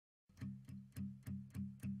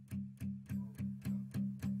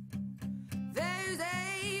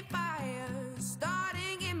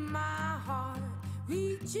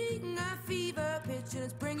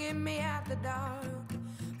bringing me out the dark.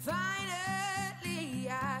 Finally,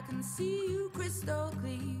 I can see you crystal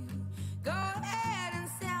clear. Go ahead and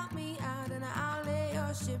sell me out, and I'll lay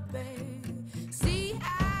your ship bare. See,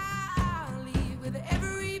 I'll leave with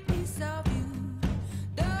every piece of you.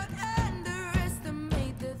 Don't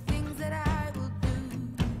underestimate the things that I will do.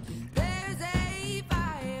 There's a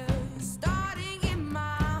fire starting in my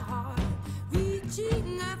heart,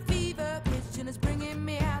 reaching a fever pitch, and it's bringing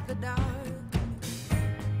me out the dark.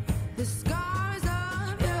 The scars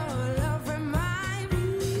of your love remind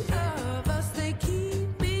me of us. They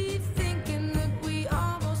keep me thinking that we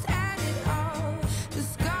almost had it all. The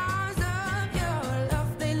scars of your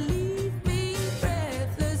love, they leave me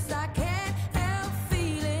breathless. I can't help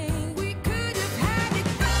feeling we could have had it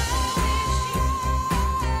all.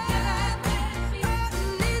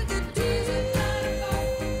 In the deep,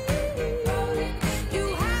 you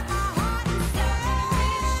have my heart inside.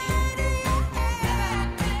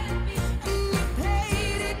 You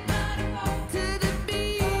played it to the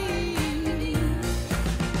beat.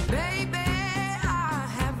 Baby, I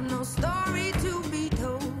have no story to be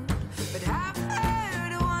told, but I've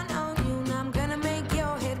heard one on you, and I'm gonna make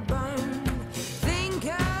your head burn. Think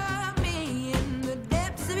of me in the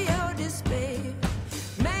depths of your despair.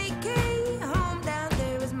 Make a home down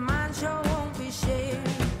there as mine sure won't be shared.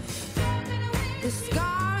 The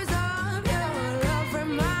scars of your love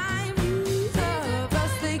remind me of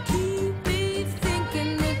us. They keep me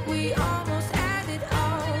thinking that we almost had it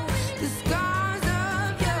all. The scars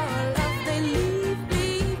of your love, they leave me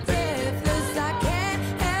breathless. I can't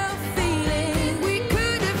help feeling we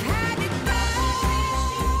could have had it all.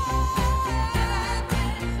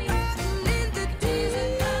 In the deep,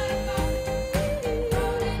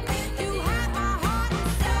 you have my heart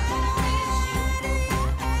inside.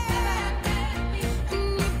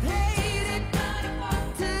 You played it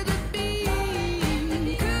to the beat.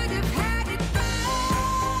 Could have had it all.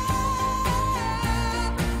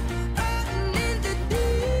 In the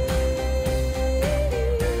deep,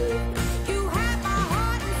 you have my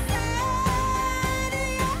heart inside,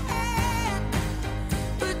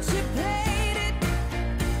 but you played it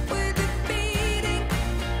with a beating.